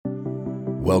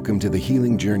Welcome to the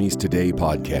Healing Journeys Today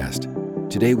podcast.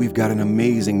 Today we've got an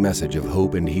amazing message of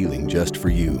hope and healing just for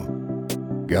you.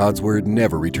 God's word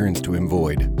never returns to him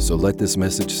void, so let this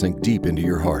message sink deep into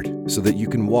your heart so that you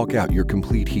can walk out your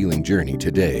complete healing journey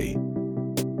today.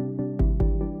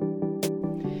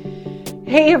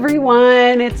 Hey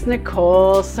everyone, it's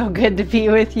Nicole. So good to be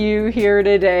with you here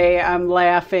today. I'm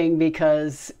laughing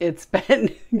because it's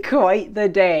been quite the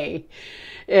day,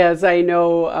 as I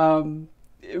know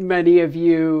many of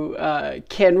you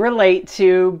can relate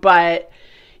to. But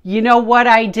you know what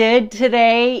I did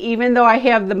today? Even though I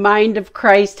have the Mind of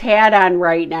Christ hat on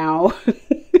right now,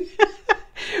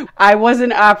 I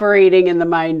wasn't operating in the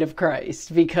mind of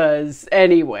Christ because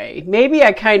anyway, maybe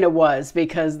I kind of was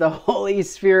because the Holy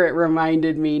Spirit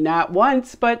reminded me not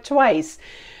once, but twice.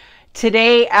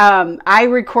 Today, I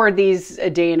record these a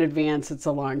day in advance. It's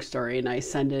a long story and I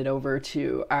send it over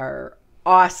to our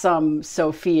awesome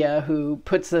Sophia who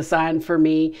puts this on for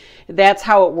me. That's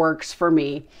how it works for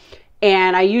me.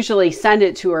 And I usually send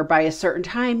it to her by a certain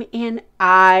time and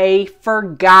I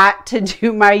forgot to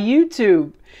do my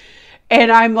YouTube.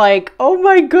 And I'm like, oh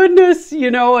my goodness,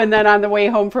 and then on the way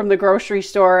home from the grocery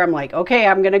store, I'm like, okay,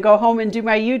 I'm going to go home and do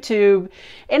my YouTube.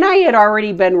 And I had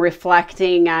already been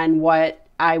reflecting on what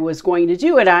I was going to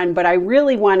do it on, but I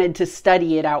really wanted to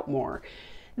study it out more.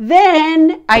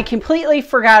 Then I completely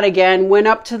forgot again, went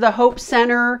up to the Hope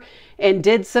Center and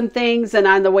did some things. And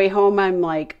on the way home, I'm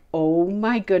like, oh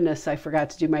my goodness, I forgot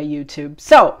to do my YouTube.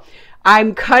 So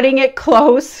I'm cutting it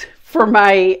close for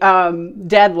my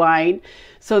deadline.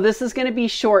 So this is going to be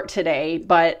short today,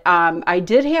 but I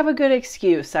did have a good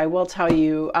excuse, I will tell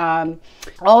you.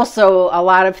 Also, a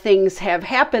lot of things have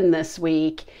happened this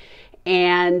week,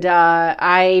 and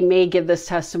I may give this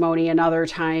testimony another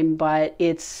time, but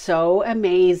it's so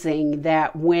amazing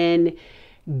that when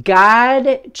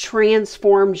God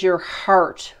transforms your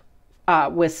heart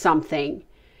with something,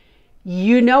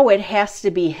 it has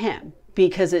to be Him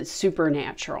because it's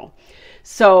supernatural.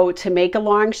 So to make a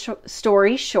long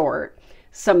story short,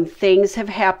 some things have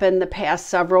happened the past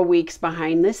several weeks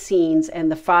behind the scenes,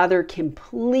 and the Father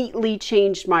completely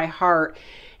changed my heart.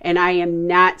 And I am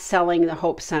not selling the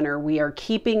Hope Center. We are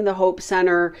keeping the Hope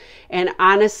Center. And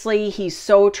honestly, He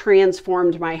so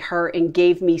transformed my heart and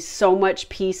gave me so much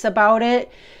peace about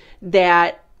it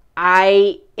that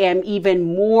I am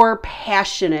even more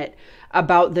passionate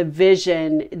about the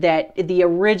vision, that the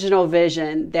original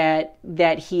vision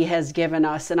that He has given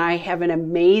us. And I have an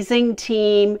amazing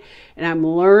team and I'm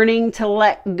learning to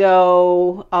let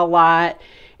go a lot.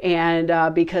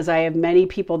 And because I have many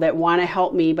people that want to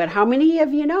help me, but how many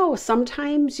of you know,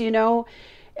 sometimes, you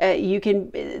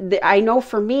can, I know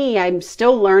for me, I'm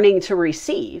still learning to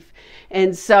receive.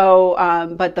 And so,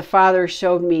 but the Father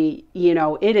showed me,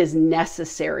 it is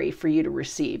necessary for you to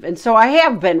receive. And so I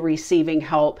have been receiving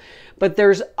help, but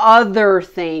there's other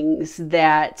things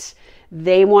that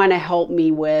they want to help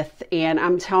me with. And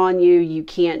I'm telling you, you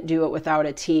can't do it without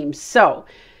a team. So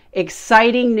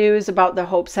exciting news about the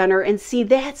Hope Center. And see,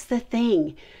 that's the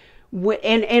thing.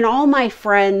 And all my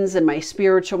friends and my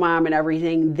spiritual mom and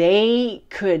everything, they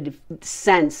could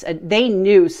sense, they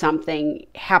knew something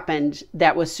happened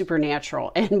that was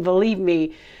supernatural. And believe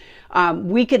me,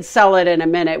 we could sell it in a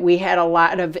minute. We had a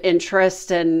lot of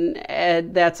interest, and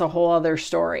that's a whole other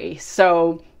story.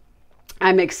 So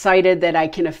I'm excited that I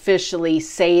can officially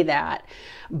say that.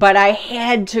 But I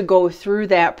had to go through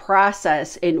that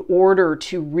process in order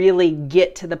to really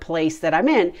get to the place that I'm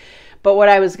in. But what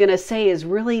I was going to say is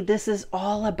really this is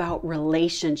all about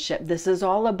relationship. This is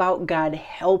all about God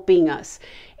helping us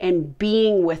and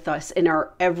being with us in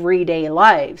our everyday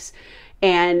lives.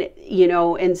 And,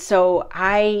 and so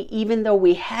even though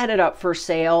we had it up for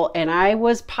sale and I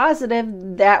was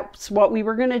positive that's what we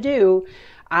were going to do,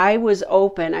 I was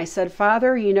open. I said,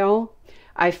 Father,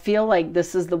 I feel like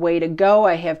this is the way to go.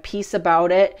 I have peace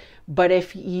about it. But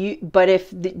if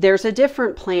there's a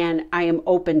different plan, I am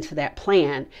open to that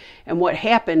plan. And what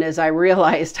happened is I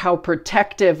realized how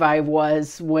protective I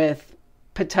was with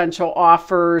potential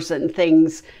offers and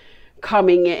things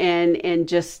coming in, and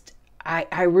just,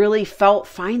 I really felt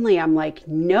finally, I'm like,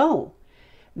 no,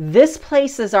 this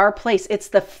place is our place. It's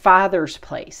the Father's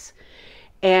place.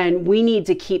 And we need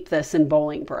to keep this in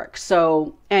Bolingbrook.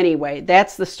 So anyway,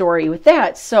 that's the story with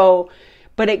that.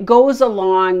 But it goes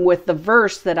along with the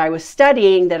verse that I was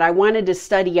studying that I wanted to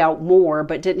study out more,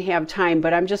 but didn't have time.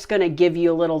 But I'm just going to give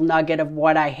you a little nugget of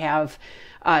what I have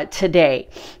today.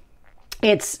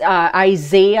 It's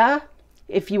Isaiah,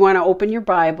 if you want to open your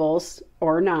Bibles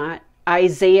or not,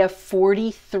 Isaiah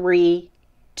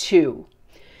 43:2.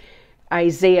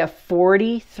 Isaiah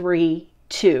 43:2.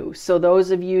 2. So those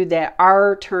of you that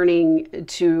are turning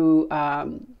to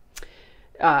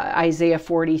Isaiah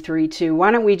 43:2,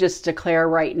 why don't we just declare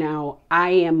right now, I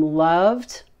am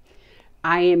loved,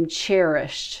 I am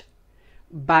cherished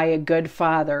by a good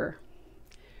Father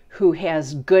who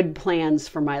has good plans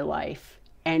for my life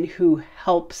and who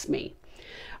helps me.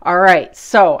 All right,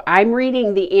 so I'm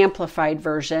reading the Amplified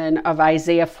version of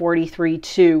Isaiah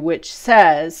 43:2, which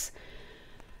says,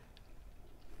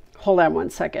 hold on one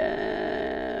second.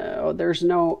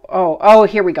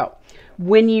 Here we go.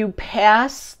 When you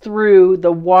pass through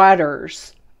the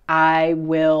waters, I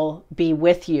will be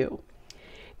with you.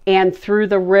 And through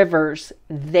the rivers,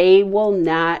 they will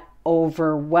not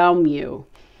overwhelm you.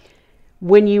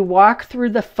 When you walk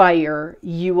through the fire,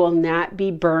 you will not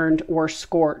be burned or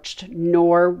scorched,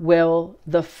 nor will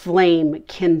the flame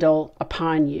kindle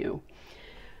upon you.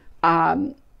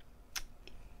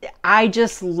 I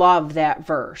just love that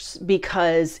verse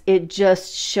because it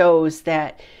just shows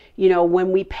that,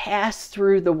 when we pass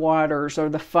through the waters or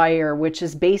the fire, which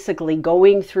is basically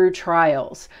going through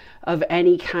trials of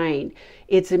any kind,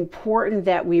 it's important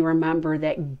that we remember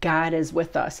that God is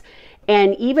with us.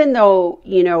 And even though,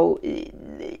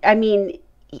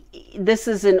 this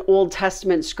is an Old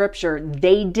Testament scripture,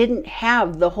 they didn't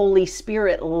have the Holy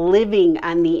Spirit living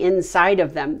on the inside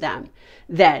of them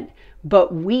then.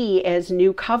 But we, as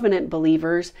New Covenant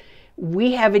believers,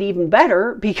 we have it even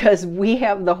better because we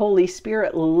have the Holy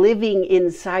Spirit living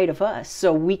inside of us.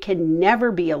 So we can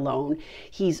never be alone.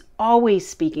 He's always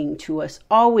speaking to us,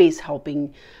 always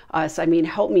helping us.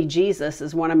 Help me, Jesus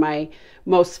is one of my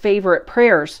most favorite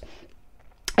prayers.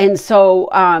 And so,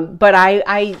 but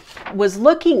I was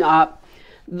looking up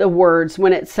the words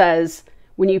when it says,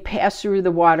 when you pass through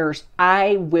the waters,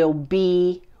 I will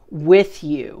be with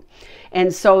you.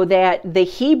 And so that the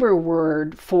Hebrew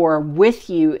word for with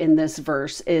you in this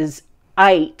verse is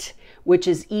ait, which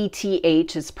is ETH,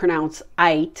 it's pronounced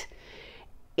ait,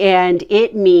 and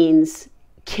it means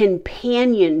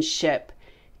companionship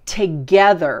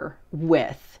together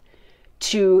with,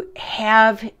 to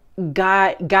have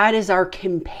God. God is our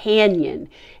companion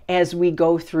as we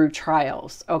go through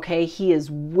trials, okay? He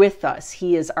is with us.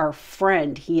 He is our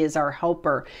friend. He is our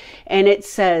helper. And it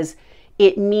says,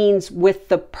 it means with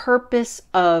the purpose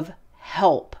of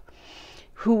help,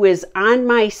 who is on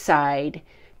my side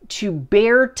to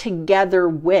bear together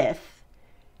with,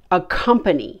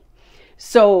 accompany.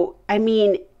 So,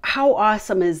 how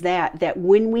awesome is that? That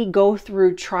when we go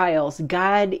through trials,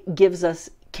 God gives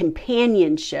us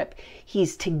companionship.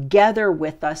 He's together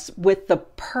with us with the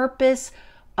purpose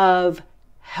of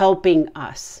helping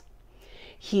us.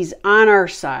 He's on our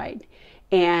side.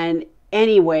 And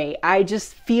anyway, I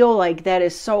just feel like that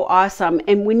is so awesome.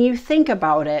 And when you think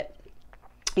about it,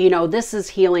 this is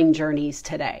Healing Journeys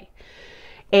today.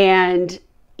 And,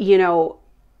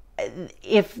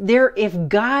 if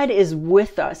God is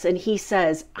with us and he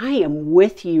says, I am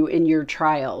with you in your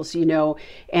trials, and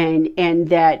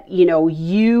that,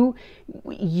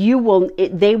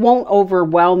 they won't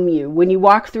overwhelm you. When you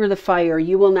walk through the fire,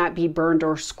 you will not be burned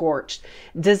or scorched.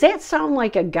 Does that sound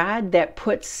like a God that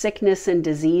puts sickness and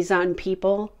disease on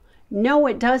people? No,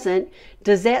 it doesn't.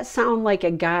 Does that sound like a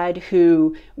God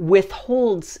who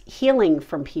withholds healing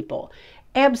from people?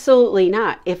 Absolutely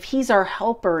not. If he's our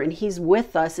helper and he's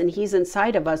with us and he's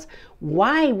inside of us,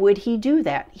 why would he do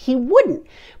that? He wouldn't.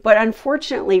 But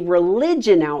unfortunately,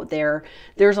 religion out there,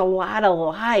 there's a lot of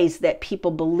lies that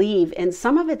people believe, and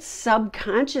some of it's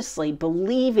subconsciously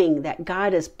believing that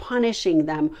God is punishing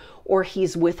them, or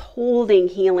he's withholding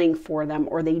healing for them,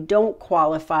 or they don't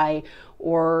qualify,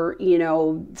 or,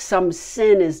 some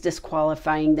sin is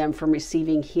disqualifying them from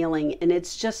receiving healing. And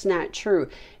it's just not true.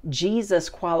 Jesus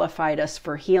qualified us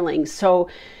for healing. So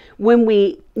when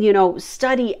we,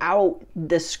 study out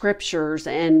the scriptures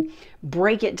and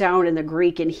break it down in the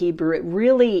Greek and Hebrew, it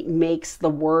really makes the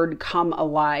word come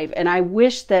alive. And I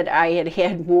wish that I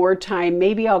had more time.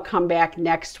 Maybe I'll come back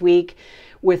next week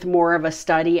with more of a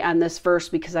study on this verse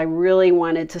because I really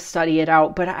wanted to study it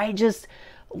out. But I just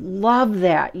love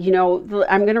that.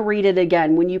 I'm going to read it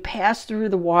again. When you pass through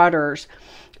the waters,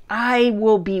 I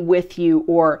will be with you,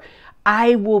 or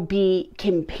I will be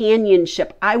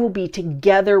companionship. I will be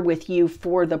together with you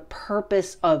for the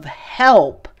purpose of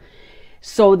help,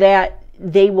 so that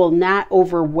they will not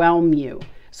overwhelm you,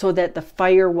 so that the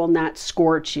fire will not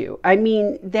scorch you.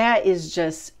 That is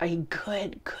just a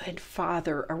good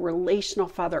father, a relational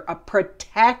father, a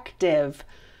protective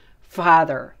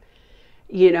father.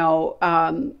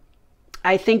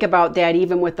 I think about that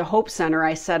even with the Hope Center.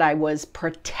 I said I was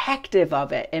protective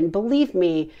of it. And believe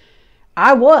me,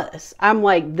 I'm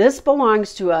like, this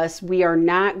belongs to us. We are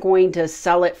not going to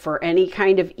sell it for any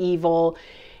kind of evil.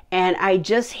 And I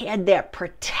just had that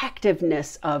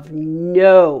protectiveness of,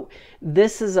 no,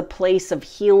 this is a place of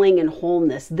healing and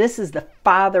wholeness. This is the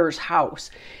Father's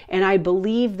house. And I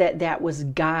believe that that was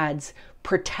God's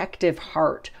protective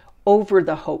heart over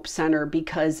the Hope Center,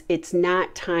 because it's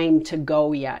not time to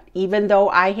go yet. Even though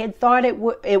I had thought it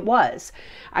was.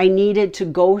 I needed to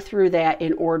go through that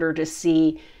in order to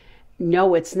see,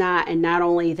 no, it's not. And not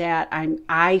only that,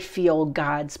 I feel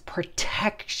God's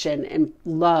protection and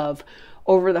love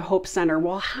over the Hope Center.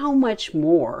 Well, how much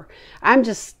more? I'm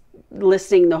just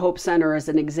listing the Hope Center as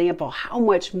an example. How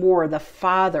much more the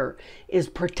Father is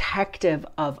protective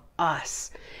of us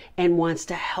and wants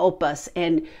to help us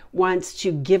and wants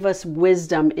to give us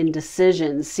wisdom in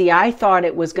decisions. See, I thought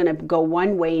it was going to go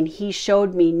one way, and He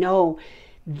showed me, no,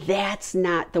 that's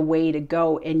not the way to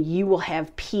go. And you will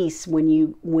have peace when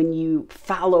you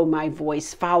follow my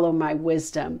voice, follow my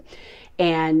wisdom.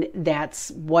 And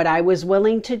that's what I was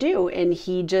willing to do. And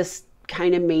He just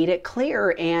kind of made it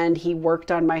clear, and He worked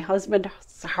on my husband's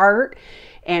heart,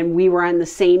 and we were on the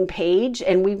same page,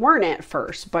 and we weren't at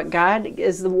first, but God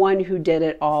is the one who did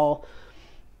it all.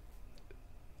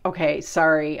 Okay,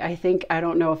 sorry. I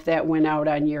don't know if that went out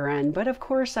on your end, but of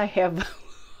course I have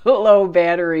low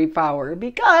battery power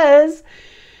because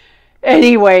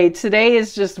anyway, today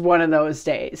is just one of those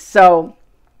days. So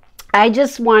I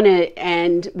just want to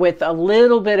end with a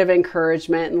little bit of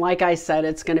encouragement. And like I said,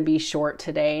 it's going to be short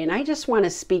today. And I just want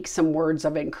to speak some words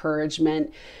of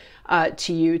encouragement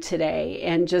to you today,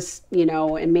 and just,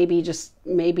 and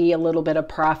maybe a little bit of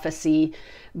prophecy.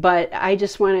 But I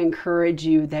just want to encourage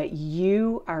you that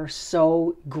you are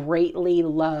so greatly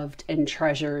loved and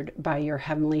treasured by your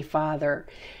Heavenly Father.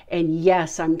 And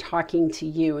yes, I'm talking to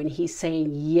you, and He's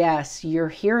saying, yes, you're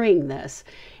hearing this.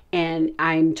 And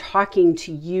I'm talking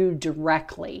to you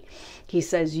directly. He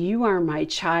says, you are my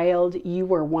child. You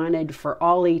were wanted for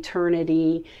all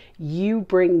eternity. You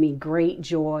bring me great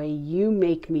joy. You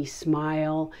make me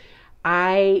smile.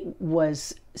 I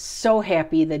was so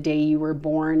happy the day you were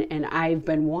born, and I've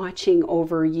been watching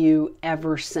over you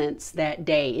ever since that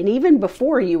day, and even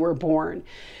before you were born.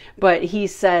 But He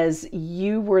says,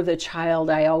 you were the child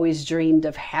I always dreamed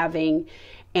of having,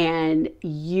 and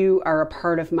you are a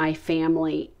part of my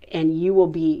family. And you will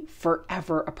be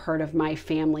forever a part of my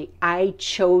family. I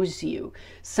chose you.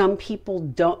 Some people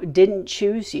didn't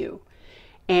choose you.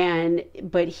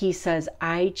 But He says,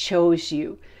 I chose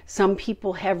you. Some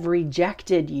people have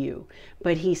rejected you.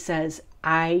 But He says,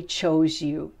 I chose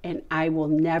you, and I will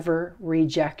never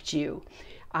reject you.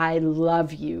 I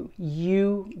love you.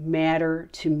 You matter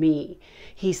to me.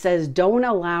 He says, don't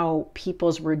allow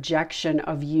people's rejection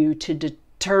of you to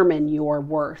determine your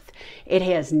worth. It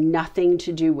has nothing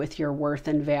to do with your worth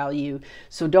and value.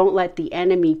 So don't let the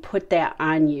enemy put that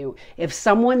on you. If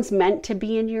someone's meant to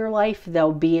be in your life,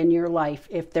 they'll be in your life.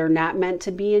 If they're not meant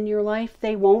to be in your life,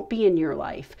 they won't be in your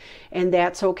life. And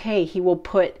that's okay. He will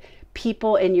put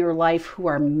people in your life who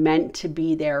are meant to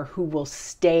be there, who will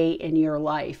stay in your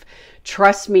life.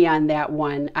 Trust me on that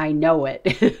one. I know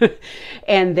it.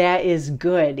 And that is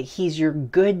good. He's your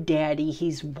good daddy.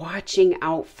 He's watching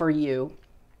out for you.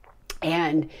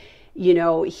 And,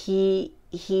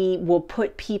 He will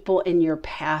put people in your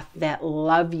path that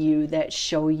love you, that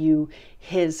show you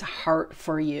His heart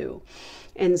for you.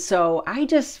 And so I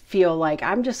just feel like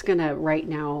I'm just going to right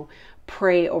now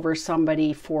pray over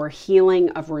somebody for healing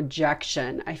of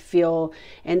rejection. I feel,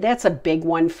 and that's a big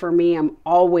one for me. I'm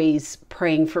always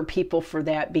praying for people for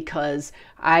that because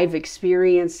I've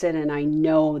experienced it and I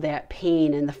know that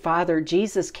pain. And the Father,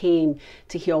 Jesus came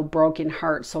to heal broken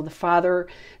hearts. So the Father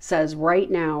says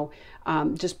right now,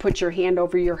 just put your hand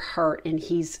over your heart, and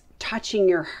He's touching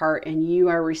your heart, and you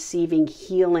are receiving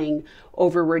healing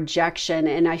over rejection.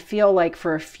 And I feel like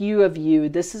for a few of you,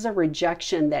 this is a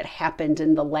rejection that happened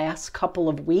in the last couple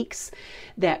of weeks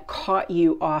that caught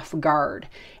you off guard.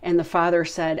 And the Father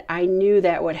said, I knew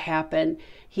that would happen.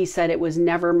 He said, it was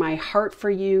never my heart for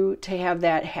you to have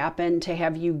that happen, to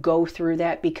have you go through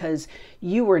that, because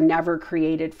you were never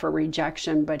created for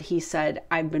rejection. But He said,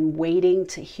 I've been waiting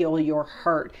to heal your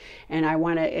heart. And I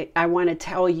want to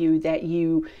tell you that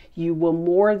you will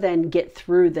more than get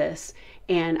through this.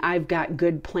 And I've got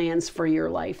good plans for your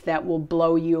life that will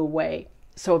blow you away.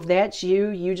 So if that's you,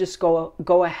 you just go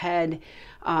ahead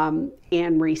and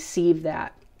receive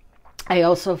that. I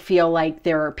also feel like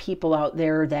there are people out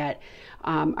there that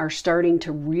are starting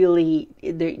to really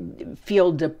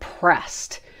feel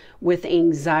depressed with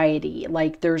anxiety,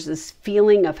 like there's this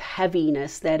feeling of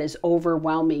heaviness that is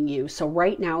overwhelming you. So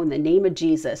right now, in the name of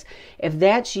Jesus, if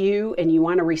that's you and you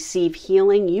want to receive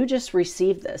healing, you just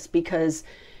receive this, because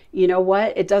you know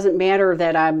what? It doesn't matter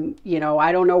that I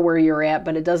don't know where you're at,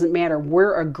 but it doesn't matter.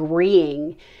 We're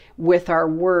agreeing with our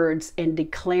words and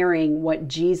declaring what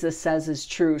Jesus says is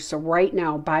true. So right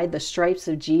now, by the stripes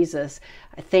of Jesus,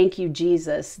 I thank you,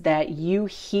 Jesus, that you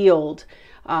healed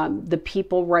the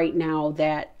people right now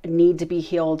that need to be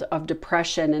healed of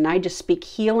depression. And I just speak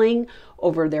healing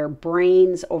over their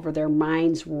brains, over their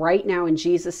minds right now in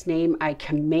Jesus' name. I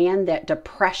command that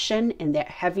depression and that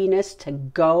heaviness to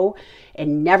go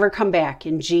and never come back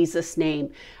in Jesus'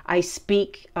 name. I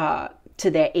speak to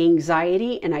that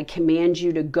anxiety, and I command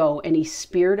you to go. Any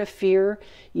spirit of fear,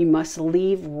 you must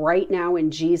leave right now in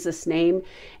Jesus' name.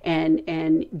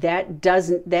 And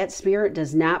that spirit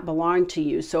does not belong to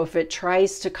you. So if it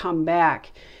tries to come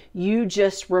back, you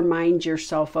just remind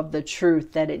yourself of the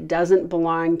truth that it doesn't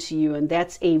belong to you. And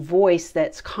that's a voice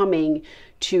that's coming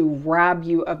to rob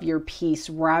you of your peace,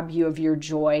 rob you of your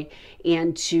joy,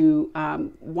 and to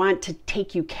want to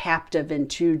take you captive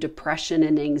into depression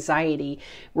and anxiety.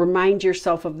 Remind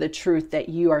yourself of the truth that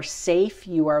you are safe,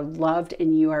 you are loved,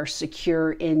 and you are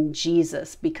secure in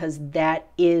Jesus, because that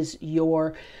is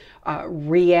your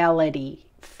reality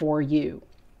for you.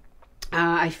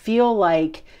 I feel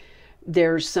like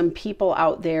there's some people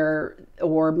out there,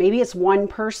 or maybe it's one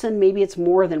person, maybe it's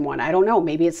more than one. I don't know.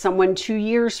 Maybe it's someone 2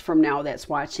 years from now that's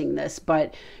watching this,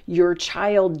 but your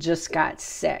child just got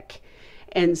sick.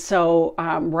 And so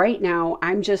right now,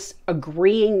 I'm just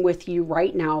agreeing with you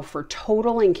right now for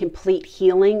total and complete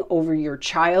healing over your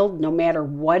child, no matter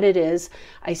what it is.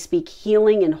 I speak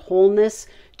healing and wholeness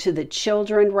to the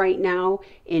children right now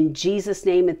in Jesus'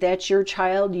 name. If that's your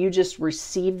child, you just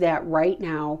receive that right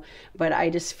now. But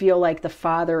I just feel like the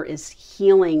Father is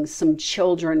healing some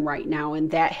children right now,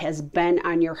 and that has been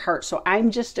on your heart. So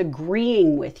I'm just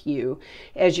agreeing with you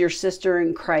as your sister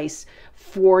in Christ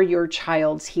for your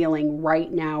child's healing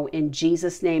right now in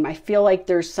Jesus' name. I feel like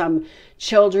there's some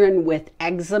children with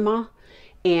eczema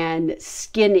and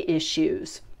skin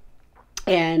issues.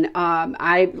 And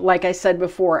like I said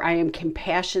before, I am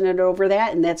compassionate over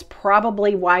that. And that's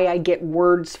probably why I get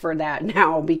words for that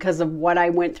now, because of what I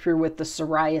went through with the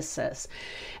psoriasis.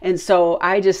 And so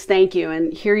I just thank you.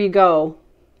 And here you go.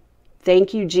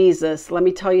 Thank you, Jesus. Let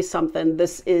me tell you something.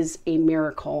 This is a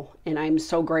miracle, and I'm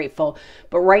so grateful.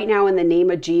 But right now, in the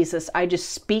name of Jesus, I just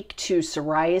speak to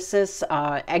psoriasis,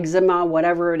 eczema,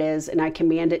 whatever it is, and I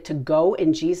command it to go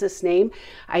in Jesus' name.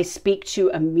 I speak to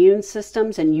immune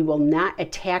systems, and you will not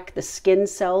attack the skin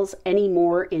cells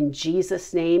anymore in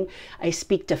Jesus' name. I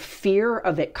speak to fear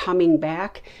of it coming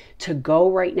back to go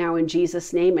right now in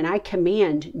Jesus' name. And I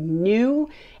command new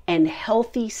and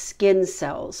healthy skin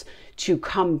cells to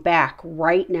come back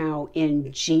right now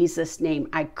in Jesus' name.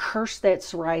 I curse that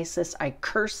psoriasis. I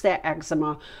curse that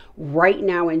eczema right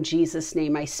now in Jesus'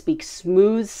 name. I speak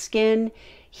smooth skin,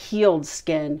 healed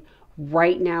skin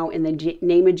right now in the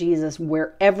name of Jesus,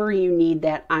 wherever you need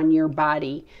that on your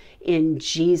body, in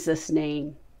Jesus'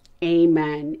 name.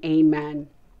 Amen. Amen.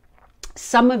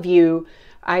 Some of you,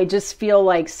 I just feel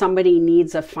like somebody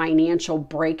needs a financial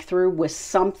breakthrough with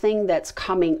something that's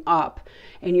coming up,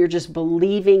 and you're just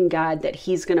believing God that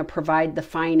He's going to provide the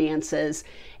finances,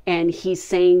 and He's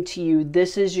saying to you,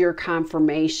 this is your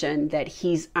confirmation that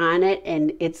He's on it,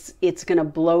 and it's going to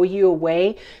blow you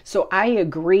away. So I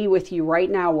agree with you right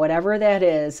now, whatever that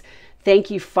is. Thank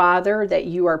you, Father, that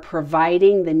you are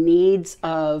providing the needs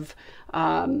of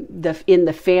in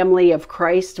the family of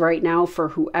Christ right now for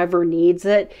whoever needs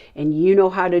it. And you know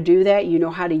how to do that. You know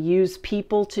how to use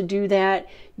people to do that.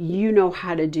 You know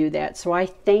how to do that. So I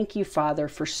thank you, Father,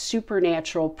 for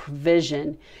supernatural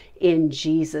provision in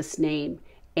Jesus' name.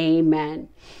 Amen.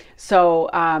 So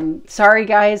sorry,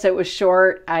 guys, it was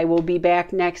short. I will be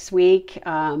back next week,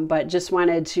 but just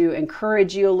wanted to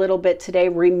encourage you a little bit today.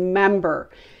 Remember,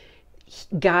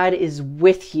 God is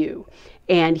with you.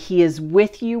 And He is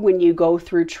with you when you go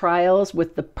through trials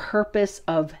with the purpose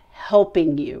of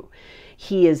helping you.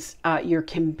 He is your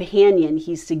companion.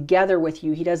 He's together with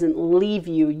you. He doesn't leave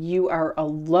you. You are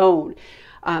alone.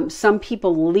 Some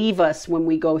people leave us when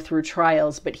we go through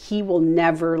trials, but He will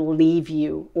never leave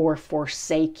you or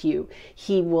forsake you.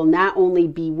 He will not only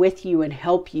be with you and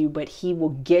help you, but He will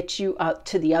get you up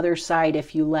to the other side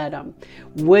if you let Him.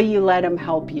 Will you let Him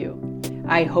help you?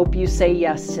 I hope you say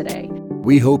yes today.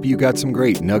 We hope you got some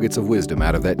great nuggets of wisdom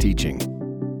out of that teaching.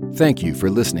 Thank you for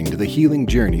listening to the Healing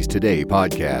Journeys Today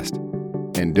podcast.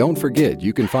 And don't forget,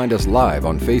 you can find us live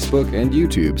on Facebook and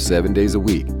YouTube 7 days a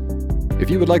week. If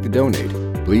you would like to donate,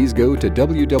 please go to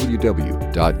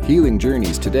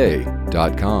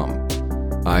www.healingjourneystoday.com.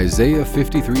 Isaiah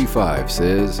 53:5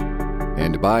 says,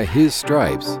 "And by His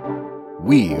stripes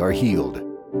we are healed."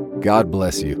 God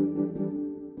bless you.